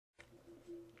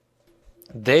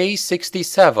Day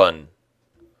 67.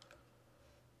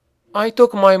 I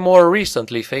took my more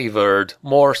recently favored,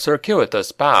 more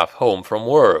circuitous path home from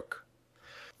work.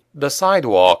 The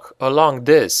sidewalk along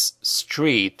this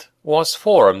street was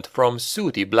formed from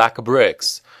sooty black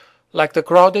bricks, like the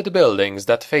crowded buildings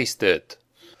that faced it.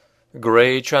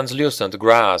 Gray translucent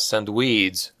grass and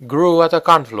weeds grew at a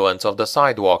confluence of the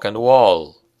sidewalk and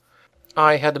wall.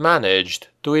 I had managed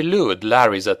to elude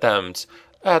Larry's attempts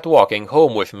at walking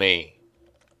home with me.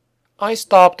 I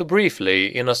stopped briefly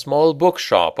in a small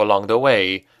bookshop along the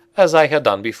way, as I had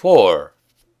done before.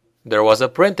 There was a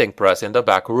printing press in the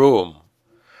back room.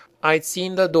 I'd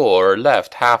seen the door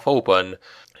left half open,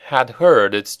 had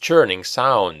heard its churning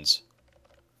sounds.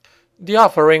 The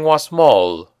offering was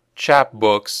small,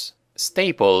 chapbooks,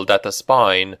 stapled at the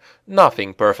spine,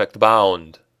 nothing perfect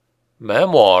bound.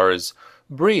 Memoirs,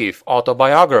 brief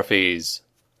autobiographies,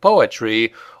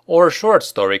 poetry or short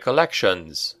story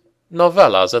collections.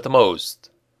 Novellas at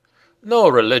most. No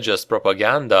religious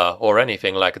propaganda or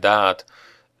anything like that,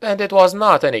 and it was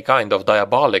not any kind of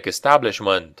diabolic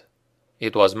establishment.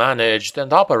 It was managed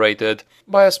and operated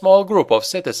by a small group of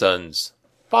citizens,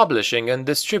 publishing and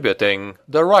distributing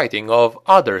the writing of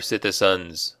other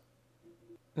citizens.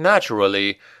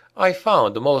 Naturally, I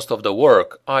found most of the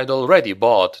work I'd already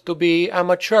bought to be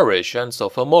amateurish and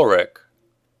sophomoric.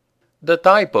 The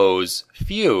typos,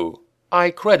 few. I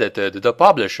credited the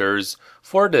publishers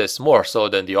for this more so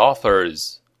than the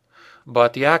authors.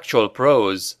 But the actual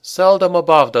prose seldom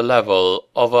above the level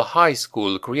of a high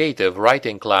school creative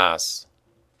writing class.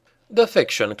 The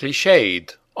fiction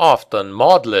cliched, often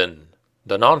maudlin.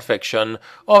 The non-fiction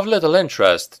of little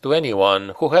interest to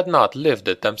anyone who had not lived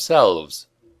it themselves.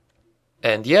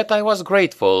 And yet I was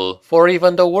grateful for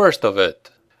even the worst of it,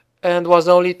 and was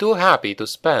only too happy to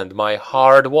spend my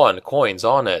hard-won coins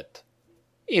on it.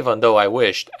 Even though I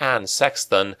wished Anne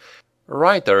Sexton,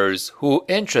 writers who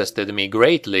interested me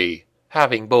greatly,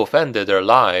 having both ended their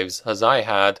lives, as I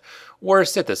had, were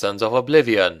citizens of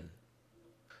oblivion.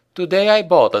 Today I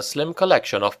bought a slim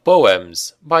collection of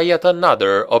poems by yet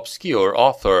another obscure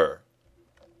author.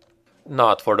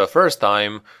 Not for the first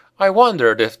time, I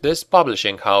wondered if this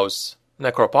publishing house,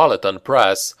 Necropolitan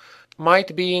Press,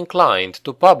 might be inclined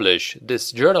to publish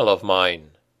this journal of mine.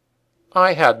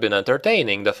 I had been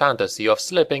entertaining the fantasy of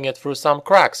slipping it through some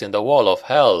cracks in the wall of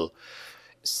hell,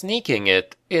 sneaking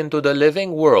it into the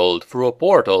living world through a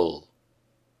portal.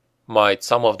 Might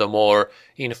some of the more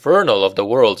infernal of the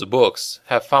world's books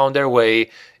have found their way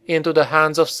into the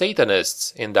hands of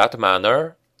Satanists in that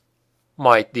manner?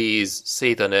 Might these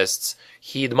Satanists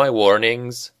heed my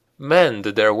warnings, mend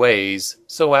their ways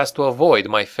so as to avoid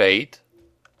my fate?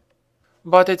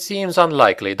 But it seems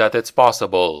unlikely that it's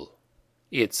possible.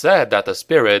 It's said that a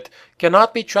spirit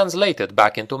cannot be translated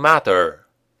back into matter.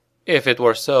 If it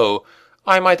were so,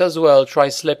 I might as well try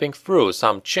slipping through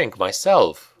some chink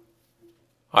myself.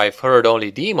 I've heard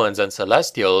only demons and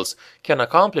celestials can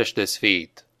accomplish this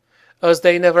feat, as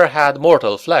they never had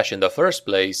mortal flesh in the first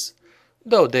place,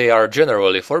 though they are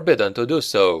generally forbidden to do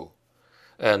so.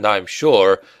 And I'm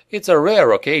sure it's a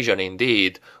rare occasion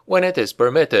indeed when it is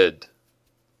permitted.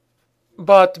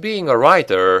 But being a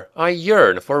writer, I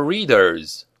yearn for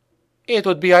readers. It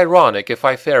would be ironic if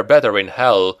I fare better in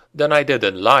hell than I did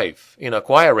in life in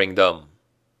acquiring them.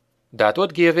 That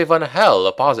would give even hell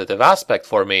a positive aspect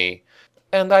for me,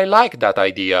 and I like that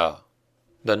idea.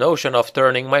 The notion of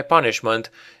turning my punishment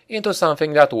into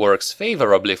something that works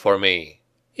favorably for me,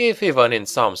 if even in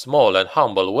some small and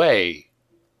humble way.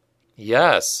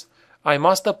 Yes, I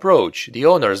must approach the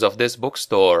owners of this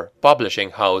bookstore,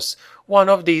 publishing house, one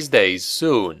of these days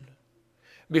soon.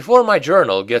 Before my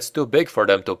journal gets too big for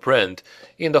them to print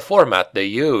in the format they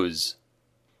use.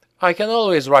 I can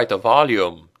always write a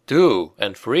volume, 2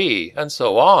 and 3, and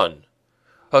so on.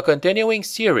 A continuing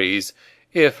series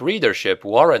if readership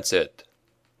warrants it.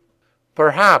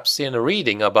 Perhaps in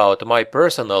reading about my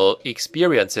personal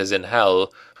experiences in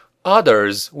hell,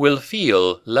 others will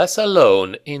feel less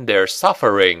alone in their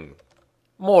suffering,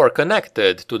 more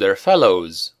connected to their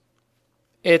fellows.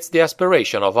 It's the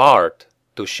aspiration of art,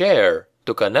 to share,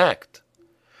 to connect.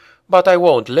 But I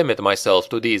won't limit myself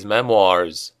to these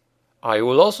memoirs. I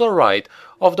will also write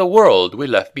of the world we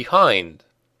left behind.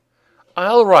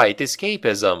 I'll write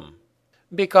escapism,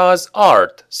 because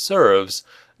art serves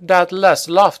that less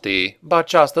lofty but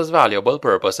just as valuable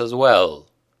purpose as well.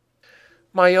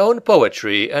 My own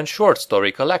poetry and short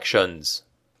story collections.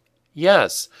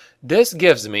 Yes, this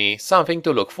gives me something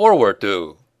to look forward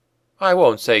to. I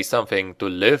won't say something to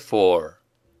live for.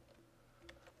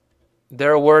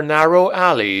 There were narrow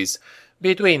alleys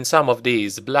between some of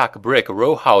these black brick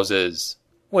row houses,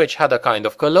 which had a kind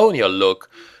of colonial look,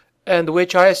 and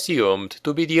which I assumed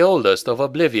to be the oldest of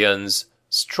Oblivion's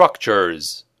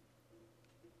structures.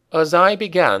 As I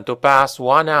began to pass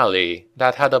one alley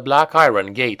that had a black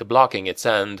iron gate blocking its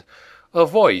end, a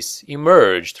voice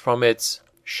emerged from its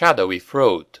shadowy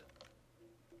throat.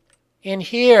 "In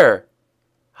here!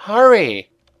 Hurry!"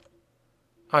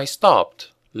 I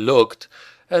stopped, looked,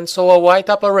 and saw a white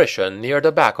apparition near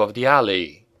the back of the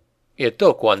alley. It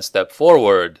took one step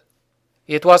forward.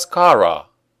 It was Kara.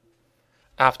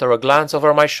 After a glance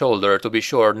over my shoulder to be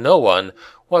sure no one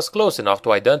was close enough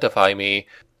to identify me,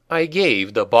 I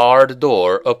gave the barred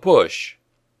door a push.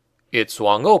 It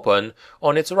swung open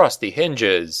on its rusty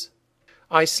hinges.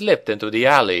 I slipped into the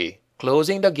alley,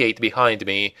 closing the gate behind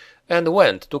me, and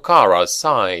went to Kara's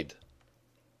side.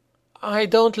 "I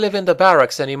don't live in the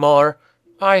barracks anymore.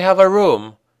 I have a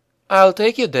room. I'll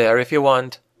take you there if you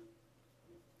want,"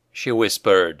 she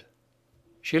whispered.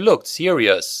 She looked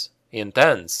serious,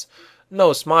 intense,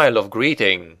 no smile of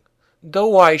greeting, though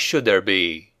why should there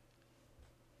be?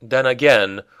 Then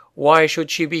again, why should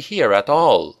she be here at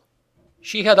all?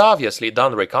 She had obviously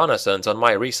done reconnaissance on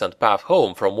my recent path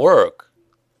home from work.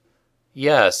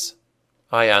 "Yes,"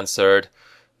 I answered.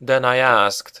 Then I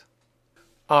asked,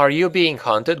 "Are you being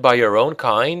hunted by your own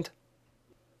kind?"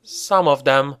 "Some of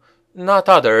them, not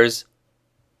others.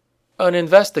 An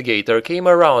investigator came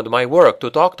around my work to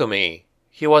talk to me.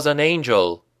 He was an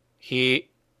angel. She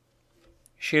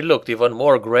looked even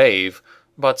more grave,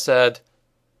 but said,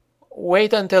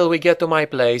 "Wait until we get to my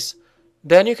place.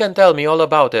 Then you can tell me all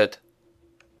about it."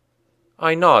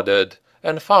 I nodded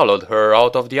and followed her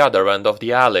out of the other end of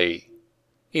the alley.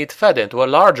 It fed into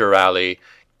a larger alley,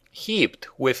 heaped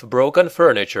with broken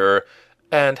furniture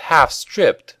and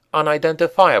half-stripped,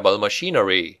 unidentifiable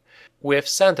machinery, with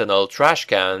sentinel trash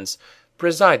cans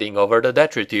presiding over the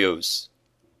detritus.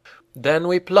 Then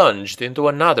we plunged into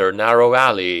another narrow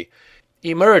alley,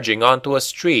 emerging onto a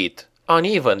street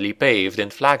unevenly paved in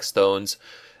flagstones,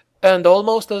 and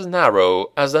almost as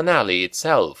narrow as an alley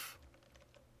itself.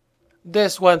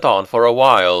 This went on for a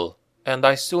while, and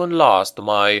I soon lost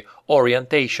my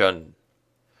orientation.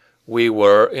 We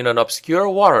were in an obscure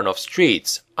warren of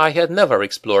streets I had never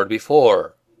explored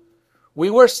before. We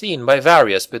were seen by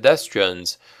various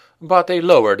pedestrians, but they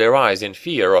lowered their eyes in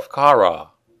fear of Kara.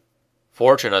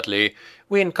 Fortunately,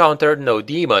 we encountered no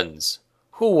demons,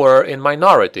 who were in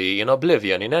minority in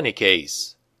Oblivion in any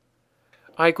case.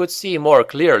 I could see more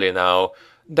clearly now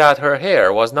that her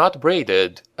hair was not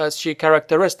braided as she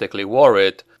characteristically wore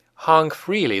it, hung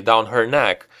freely down her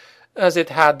neck, as it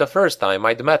had the first time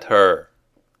I'd met her.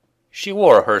 She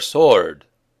wore her sword.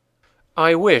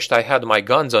 I wished I had my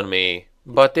guns on me,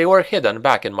 but they were hidden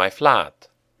back in my flat.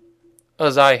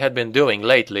 As I had been doing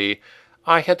lately,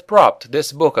 I had propped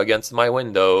this book against my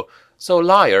window, so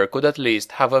Liar could at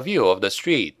least have a view of the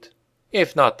street,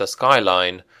 if not the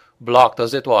skyline, blocked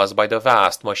as it was by the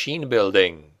vast machine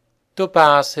building, to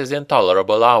pass his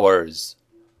intolerable hours.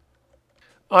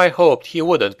 I hoped he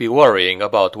wouldn't be worrying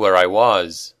about where I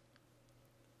was.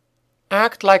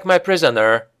 "Act like my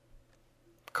prisoner,"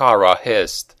 Kara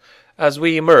hissed, as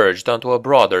we emerged onto a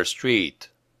broader street.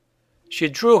 She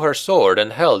drew her sword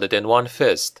and held it in one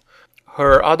fist,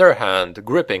 her other hand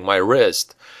gripping my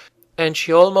wrist, and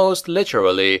she almost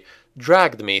literally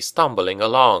dragged me stumbling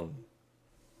along.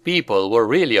 People were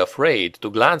really afraid to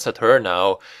glance at her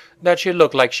now that she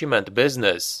looked like she meant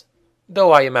business,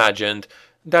 though I imagined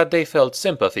that they felt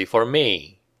sympathy for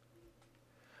me.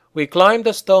 We climbed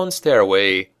a stone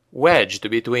stairway wedged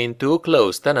between two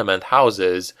close tenement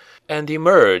houses and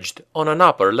emerged on an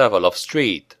upper level of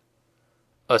street.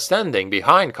 Ascending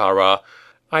behind Kara,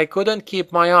 I couldn't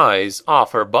keep my eyes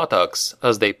off her buttocks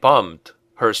as they pumped,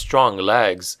 her strong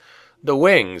legs, the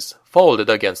wings folded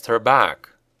against her back.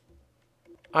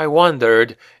 I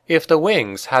wondered if the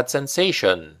wings had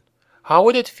sensation. How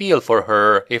would it feel for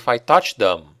her if I touched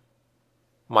them?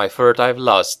 My furtive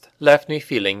lust left me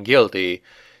feeling guilty,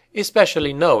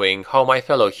 especially knowing how my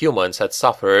fellow humans had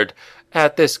suffered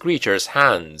at this creature's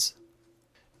hands.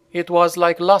 It was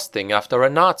like lusting after a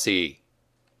Nazi.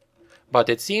 But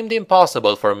it seemed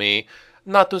impossible for me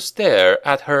not to stare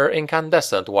at her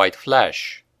incandescent white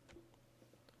flesh.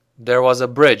 There was a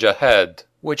bridge ahead,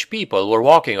 which people were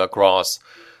walking across,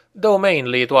 though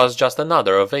mainly it was just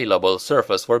another available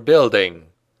surface for building,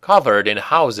 covered in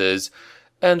houses,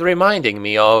 and reminding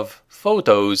me of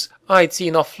photos I'd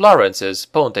seen of Florence's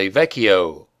Ponte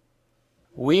Vecchio.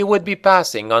 We would be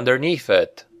passing underneath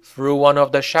it, through one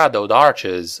of the shadowed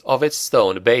arches of its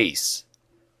stone base.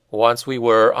 Once we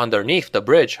were underneath the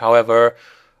bridge, however,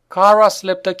 Kara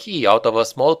slipped a key out of a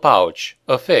small pouch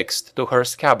affixed to her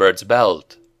scabbard's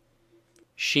belt.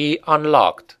 She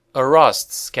unlocked a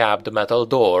rust-scabbed metal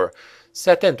door,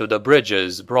 set into the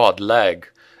bridge's broad leg,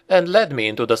 and led me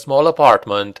into the small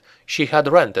apartment she had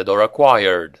rented or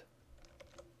acquired.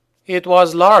 It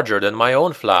was larger than my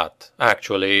own flat,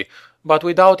 actually, but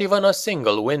without even a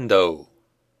single window.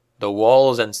 The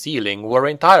walls and ceiling were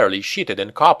entirely sheeted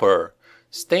in copper,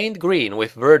 stained green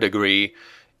with verdigris,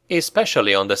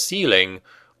 especially on the ceiling,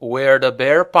 where the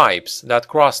bare pipes that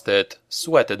crossed it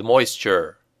sweated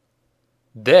moisture.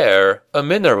 There, a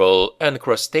mineral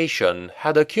encrustation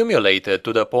had accumulated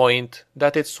to the point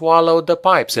that it swallowed the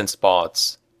pipes in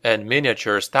spots, and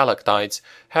miniature stalactites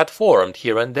had formed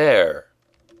here and there.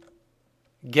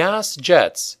 Gas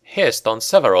jets hissed on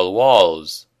several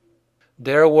walls.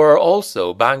 There were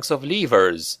also banks of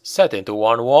levers set into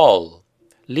one wall,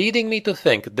 leading me to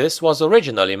think this was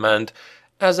originally meant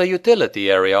as a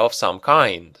utility area of some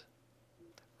kind.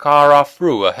 Kara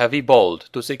threw a heavy bolt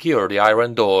to secure the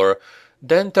iron door,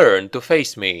 then turned to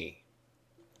face me.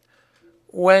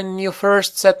 "When you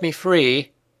first set me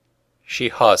free," she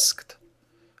husked,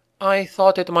 "I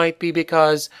thought it might be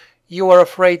because you were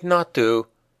afraid not to.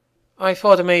 I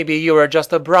thought maybe you were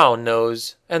just a brown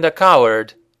nose and a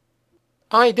coward."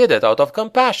 "I did it out of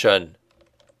compassion,"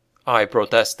 I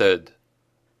protested.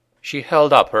 She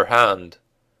held up her hand.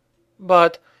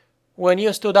 "But when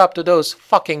you stood up to those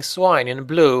fucking swine in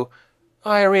blue,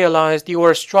 I realized you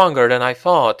were stronger than I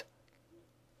thought.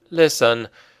 Listen,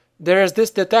 there's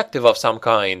this detective of some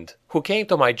kind who came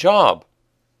to my job."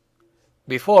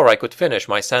 Before I could finish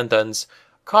my sentence,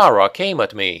 Kara came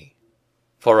at me.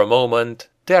 For a moment,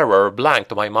 terror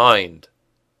blanked my mind.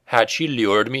 Had she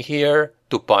lured me here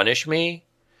to punish me?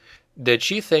 Did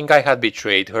she think I had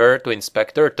betrayed her to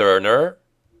Inspector Turner?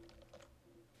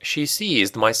 She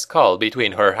seized my skull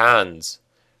between her hands.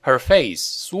 Her face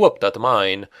swooped at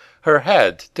mine, her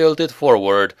head tilted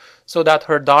forward so that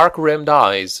her dark-rimmed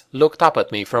eyes looked up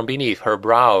at me from beneath her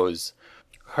brows.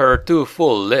 Her two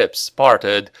full lips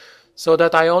parted so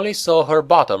that I only saw her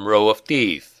bottom row of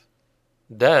teeth.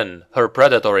 Then her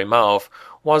predatory mouth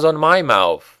was on my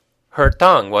mouth. Her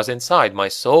tongue was inside my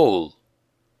soul.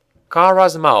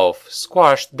 Kara's mouth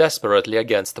squashed desperately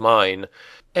against mine,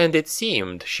 and it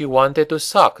seemed she wanted to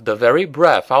suck the very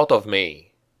breath out of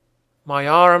me. My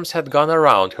arms had gone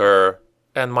around her,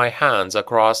 and my hands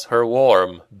across her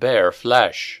warm, bare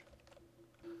flesh,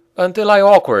 until I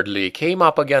awkwardly came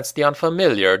up against the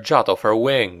unfamiliar jut of her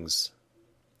wings.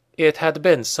 It had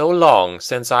been so long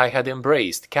since I had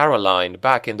embraced Caroline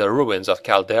back in the ruins of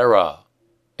Caldera,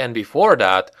 and before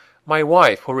that, my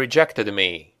wife who rejected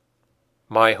me.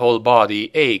 My whole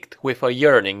body ached with a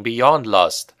yearning beyond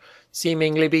lust,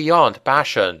 seemingly beyond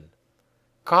passion.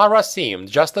 Kara seemed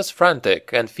just as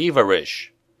frantic and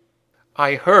feverish.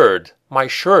 I heard my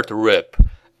shirt rip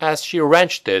as she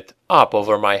wrenched it up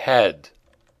over my head.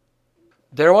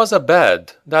 There was a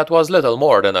bed that was little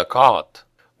more than a cot,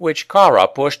 which Kara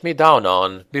pushed me down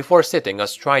on before sitting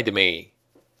astride me.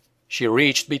 She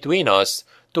reached between us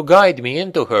to guide me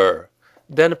into her,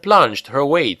 then plunged her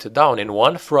weight down in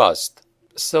one thrust,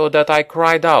 so that I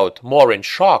cried out more in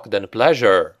shock than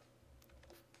pleasure.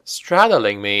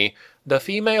 Straddling me, the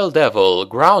female devil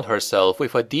ground herself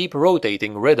with a deep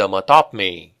rotating rhythm atop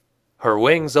me. Her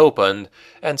wings opened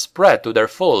and spread to their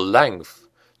full length,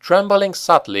 trembling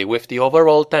subtly with the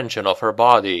overall tension of her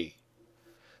body.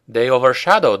 They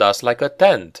overshadowed us like a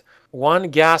tent, one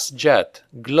gas jet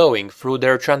glowing through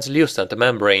their translucent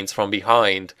membranes from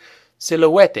behind,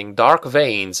 silhouetting dark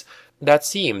veins that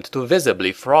seemed to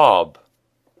visibly throb.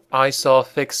 I saw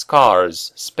thick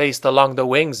scars spaced along the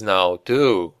wings now,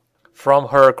 too, from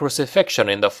her crucifixion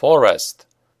in the forest.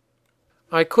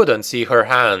 I couldn't see her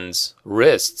hands,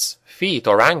 wrists, feet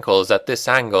or ankles at this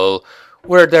angle,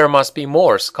 where there must be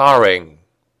more scarring.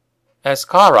 As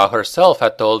Kara herself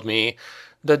had told me,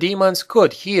 the demons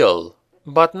could heal,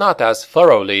 but not as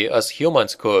thoroughly as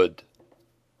humans could.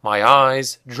 My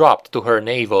eyes dropped to her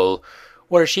navel,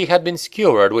 where she had been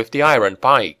skewered with the iron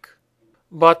pike,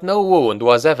 but no wound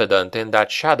was evident in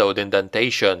that shadowed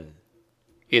indentation.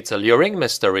 Its alluring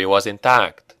mystery was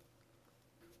intact.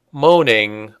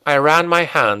 Moaning, I ran my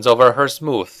hands over her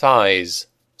smooth thighs,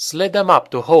 slid them up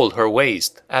to hold her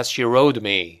waist as she rode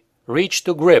me, reached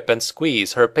to grip and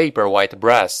squeeze her paper-white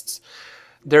breasts,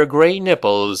 their grey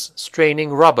nipples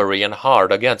straining rubbery and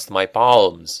hard against my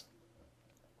palms.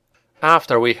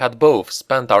 After we had both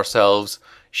spent ourselves,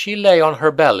 she lay on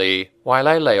her belly while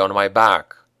I lay on my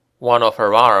back, one of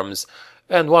her arms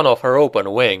and one of her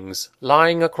open wings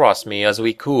lying across me as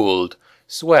we cooled,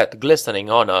 sweat glistening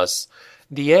on us,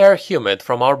 the air humid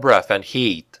from our breath and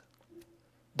heat.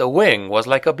 The wing was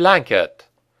like a blanket.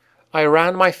 I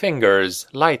ran my fingers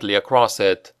lightly across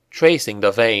it, tracing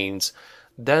the veins,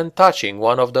 then touching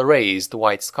one of the raised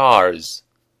white scars.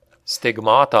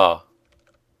 Stigmata.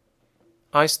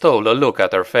 I stole a look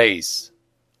at her face.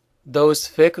 Those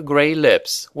thick grey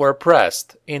lips were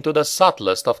pressed into the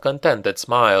subtlest of contented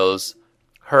smiles,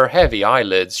 her heavy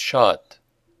eyelids shut.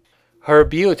 Her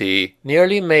beauty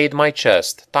nearly made my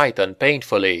chest tighten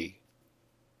painfully.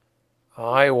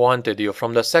 "I wanted you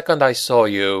from the second I saw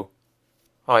you,"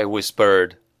 I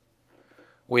whispered.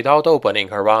 Without opening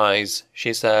her eyes,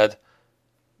 she said,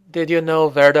 "Did you know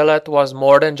there.It was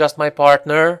more than just my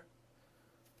partner?"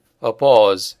 A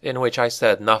pause in which I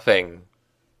said nothing.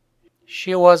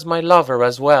 "She was my lover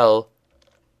as well."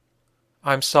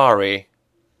 "I'm sorry,"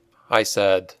 I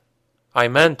said. I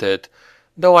meant it,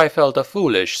 though I felt a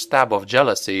foolish stab of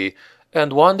jealousy,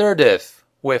 and wondered if,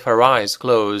 with her eyes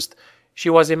closed, she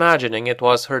was imagining it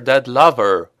was her dead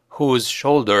lover whose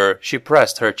shoulder she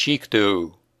pressed her cheek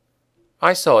to.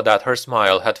 I saw that her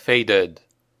smile had faded.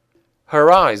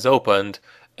 Her eyes opened,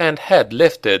 and head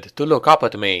lifted to look up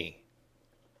at me.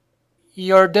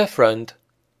 "You're different.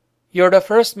 You're the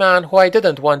first man who I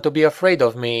didn't want to be afraid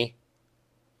of me."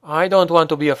 "I don't want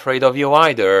to be afraid of you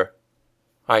either,"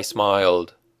 I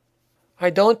smiled. "I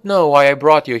don't know why I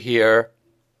brought you here,"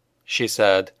 she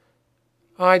said.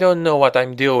 "I don't know what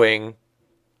I'm doing."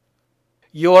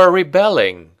 "You're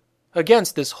rebelling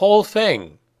against this whole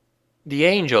thing. The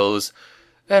angels,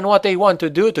 and what they want to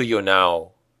do to you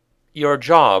now. Your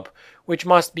job, which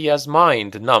must be as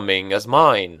mind-numbing as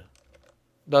mine.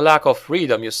 The lack of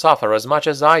freedom you suffer as much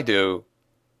as I do."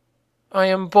 "I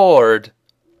am bored,"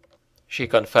 she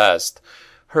confessed,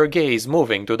 her gaze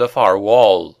moving to the far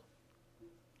wall.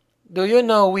 "Do you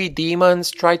know we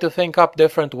demons try to think up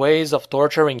different ways of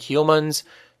torturing humans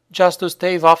just to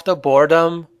stave off the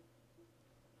boredom?"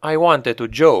 I wanted to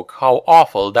joke how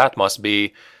awful that must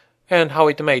be, and how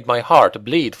it made my heart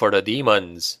bleed for the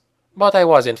demons, but I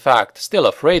was in fact still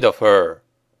afraid of her.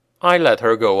 I let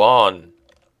her go on.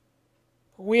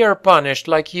 "We're punished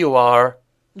like you are,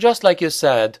 just like you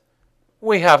said.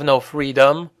 We have no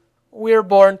freedom. We're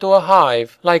born to a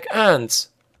hive, like ants.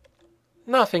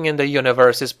 Nothing in the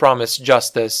universe is promised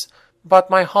justice, but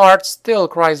my heart still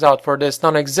cries out for this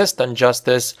non-existent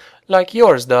justice, like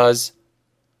yours does.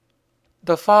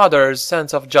 The Father's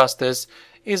sense of justice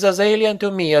is as alien to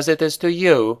me as it is to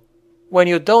you. When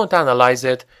you don't analyze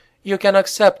it, you can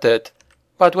accept it,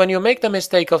 but when you make the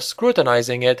mistake of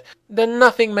scrutinizing it, then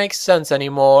nothing makes sense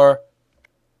anymore.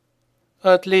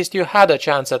 At least you had a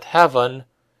chance at heaven.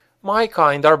 My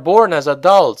kind are born as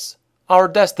adults, our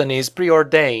destinies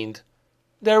preordained.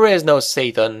 There is no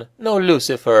Satan, no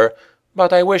Lucifer,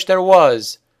 but I wish there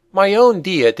was, my own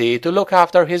deity to look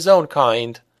after his own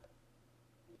kind."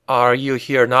 "Are you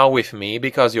here now with me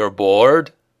because you're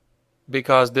bored?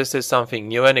 Because this is something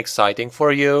new and exciting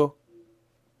for you?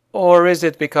 Or is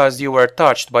it because you were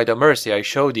touched by the mercy I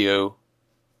showed you?"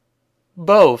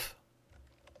 "Both,"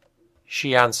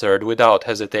 she answered without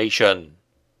hesitation.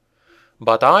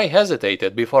 But I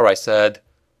hesitated before I said,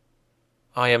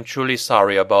 "I am truly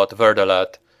sorry about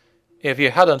there.It. If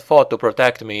you hadn't fought to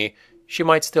protect me, she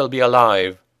might still be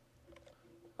alive."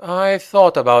 "I've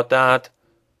thought about that.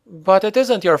 But it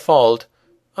isn't your fault.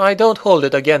 I don't hold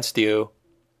it against you."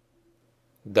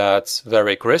 "That's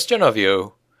very Christian of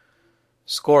you."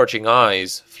 Scorching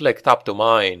eyes flicked up to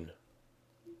mine.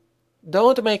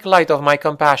 "Don't make light of my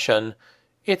compassion.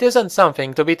 It isn't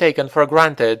something to be taken for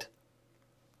granted."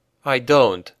 "I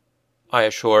don't," I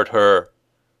assured her.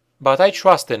 "But I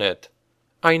trust in it.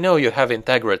 I know you have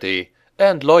integrity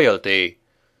and loyalty.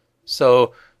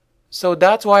 So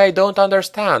that's why I don't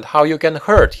understand how you can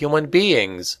hurt human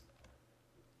beings."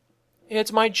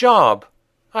 "It's my job.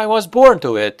 I was born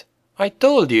to it. I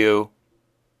told you.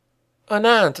 An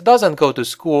ant doesn't go to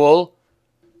school.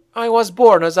 I was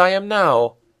born as I am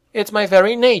now. It's my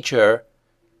very nature.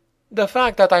 The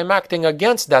fact that I'm acting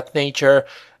against that nature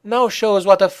now shows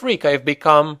what a freak I've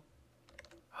become.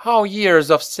 How years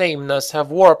of sameness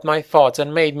have warped my thoughts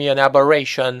and made me an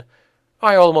aberration.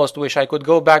 I almost wish I could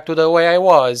go back to the way I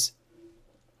was."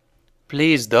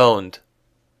 "Please don't,"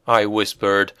 I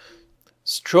whispered,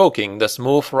 stroking the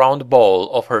smooth round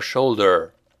ball of her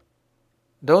shoulder.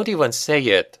 "Don't even say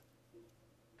it."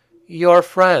 "Your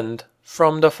friend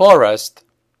from the forest,"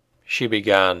 she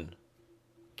began.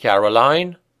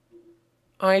 "Caroline?"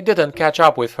 "I didn't catch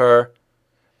up with her.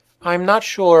 I'm not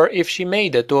sure if she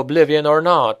made it to oblivion or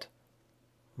not."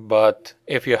 "But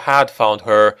if you had found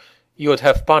her, you'd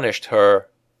have punished her.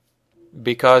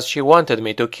 Because she wanted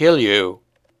me to kill you."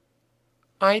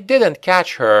 "I didn't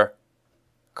catch her,"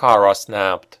 Kara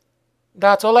snapped.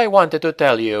 "That's all I wanted to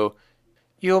tell you.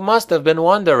 You must have been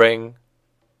wondering."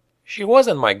 "She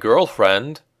wasn't my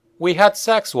girlfriend. We had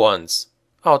sex once.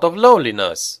 out of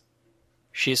loneliness."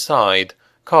 She sighed,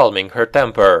 calming her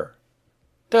temper.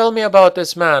 "Tell me about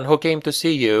this man who came to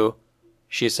see you,"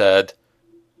 she said.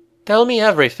 "Tell me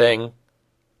everything."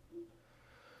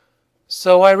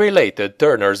 So I related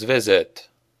Turner's visit.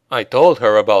 I told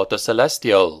her about the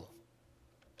Celestial.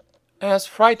 "As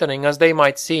frightening as they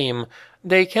might seem,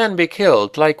 they can be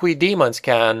killed like we demons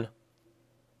can,"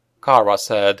 Kara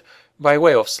said, by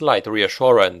way of slight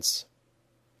reassurance.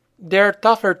 "They're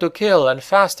tougher to kill and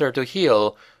faster to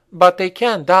heal, but they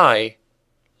can't die.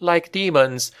 Like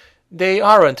demons, they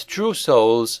aren't true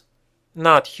souls,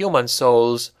 not human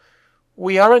souls.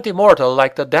 We aren't immortal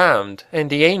like the damned and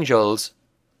the angels.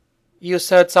 You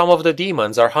said some of the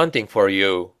demons are hunting for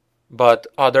you, but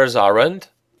others aren't?"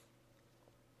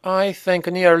 "I think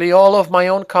nearly all of my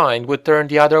own kind would turn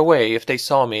the other way if they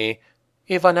saw me.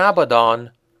 Even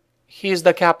Abaddon. He's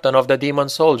the captain of the demon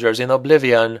soldiers in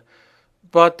Oblivion.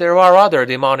 But there are other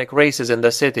demonic races in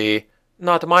the city,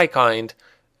 not my kind,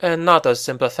 and not as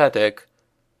sympathetic.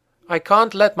 I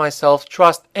can't let myself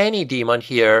trust any demon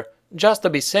here, just to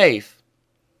be safe."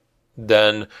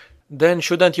 Then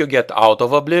shouldn't you get out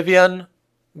of Oblivion?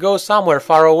 Go somewhere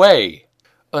far away?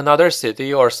 Another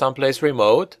city or someplace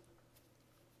remote?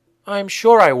 "I'm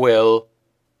sure I will."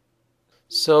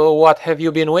 "So what have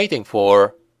you been waiting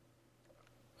for?"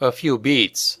 A few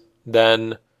beats.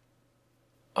 Then,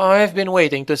 "I've been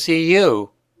waiting to see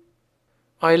you."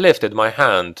 I lifted my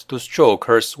hand to stroke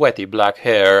her sweaty black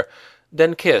hair,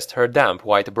 then kissed her damp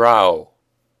white brow.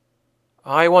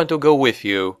 "I want to go with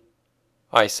you,"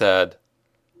 I said.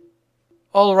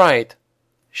 "All right,"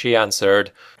 she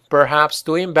answered, perhaps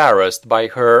too embarrassed by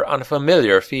her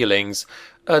unfamiliar feelings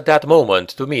at that moment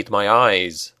to meet my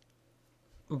eyes.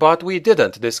 But we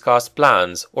didn't discuss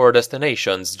plans or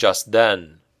destinations just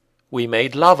then. We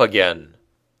made love again.